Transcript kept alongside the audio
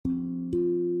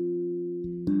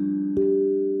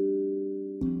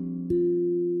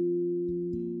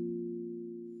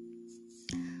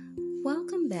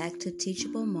to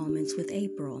Teachable Moments with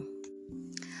April.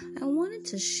 I wanted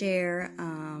to share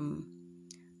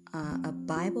a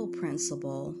Bible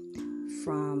principle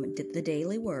from the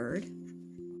Daily Word,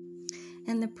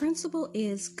 and the principle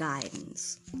is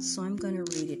guidance. So I'm going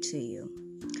to read it to you.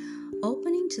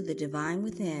 Opening to the divine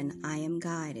within, I am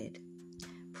guided.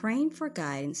 Praying for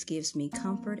guidance gives me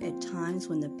comfort at times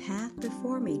when the path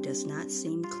before me does not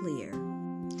seem clear.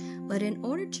 But in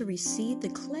order to receive the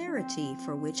clarity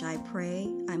for which I pray,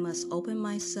 I must open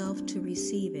myself to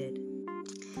receive it.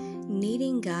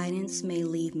 Needing guidance may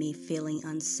leave me feeling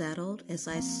unsettled as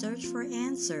I search for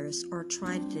answers or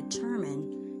try to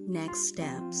determine next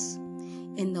steps.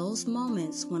 In those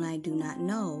moments when I do not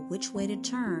know which way to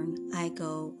turn, I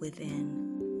go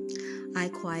within. I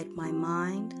quiet my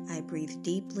mind, I breathe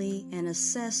deeply, and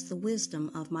assess the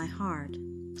wisdom of my heart.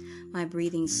 My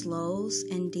breathing slows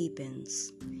and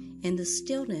deepens. In the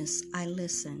stillness, I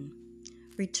listen.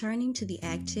 Returning to the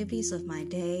activities of my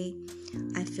day,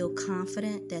 I feel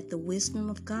confident that the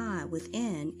wisdom of God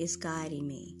within is guiding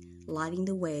me, lighting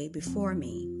the way before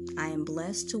me. I am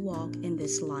blessed to walk in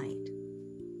this light.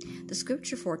 The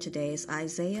scripture for today is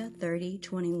Isaiah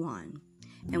 30:21.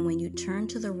 And when you turn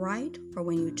to the right or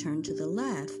when you turn to the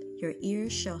left, your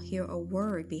ears shall hear a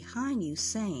word behind you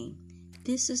saying,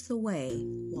 "This is the way,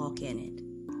 walk in it."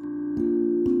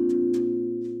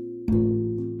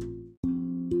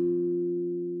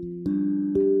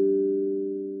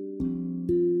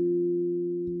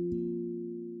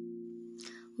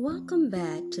 Welcome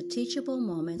back to Teachable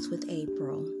Moments with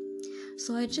April.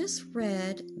 So I just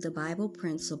read the Bible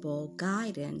principle,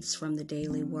 guidance from the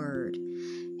Daily Word,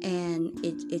 and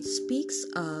it speaks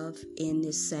of, in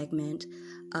this segment,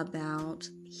 about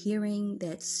hearing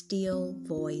that still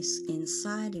voice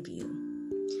inside of you,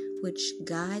 which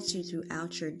guides you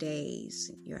throughout your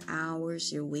days, your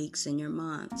hours, your weeks, and your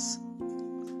months.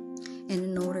 And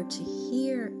in order to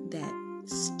hear that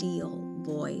still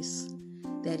voice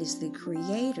that is the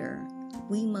Creator,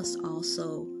 we must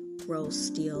also grow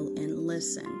still and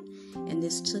listen. And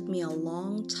this took me a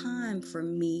long time for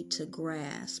me to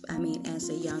grasp. As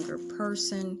a younger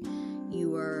person,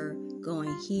 you are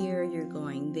going here, you're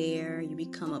going there, you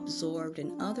become absorbed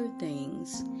in other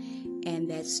things, and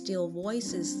that still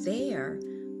voice is there,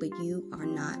 but you are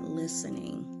not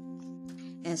listening.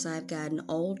 As I've gotten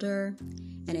older,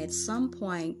 and at some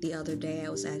point the other day I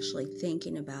was actually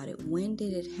thinking about it, when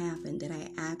did it happen that I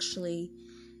actually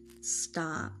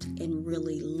stopped and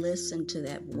really listened to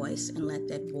that voice and let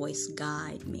that voice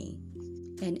guide me?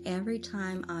 And every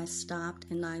time I stopped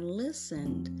and I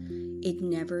listened, it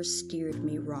never steered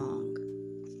me wrong.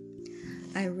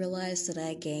 I realized that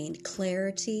I gained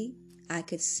clarity. I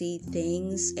could see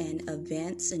things and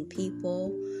events and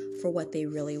people for what they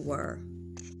really were.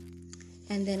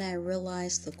 And then I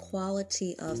realized the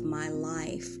quality of my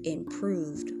life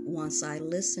improved once I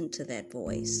listened to that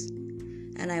voice.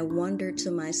 And I wondered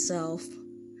to myself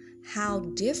how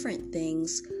different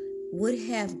things would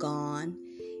have gone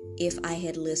if I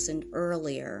had listened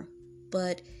earlier.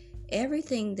 But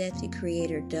everything that the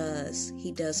Creator does,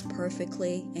 He does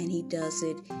perfectly, and He does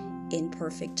it in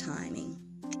perfect timing.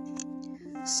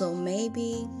 So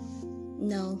maybe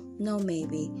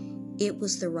it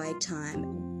was the right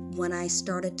time. When I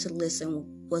started to listen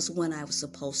was when I was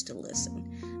supposed to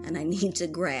listen. And I need to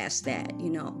grasp that,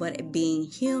 But being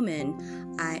human,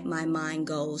 my mind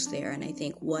goes there and I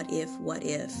think, what if?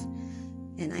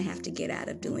 And I have to get out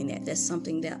of doing that. That's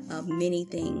something of many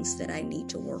things that I need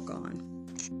to work on.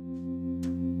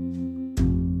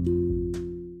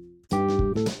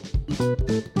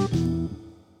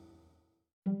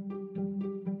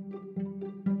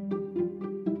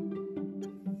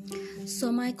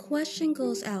 So my question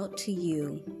goes out to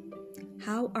you.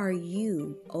 How are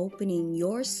you opening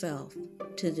yourself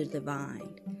to the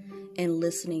divine and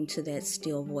listening to that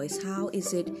still voice? How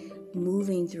is it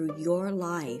moving through your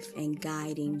life and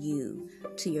guiding you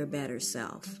to your better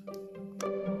self?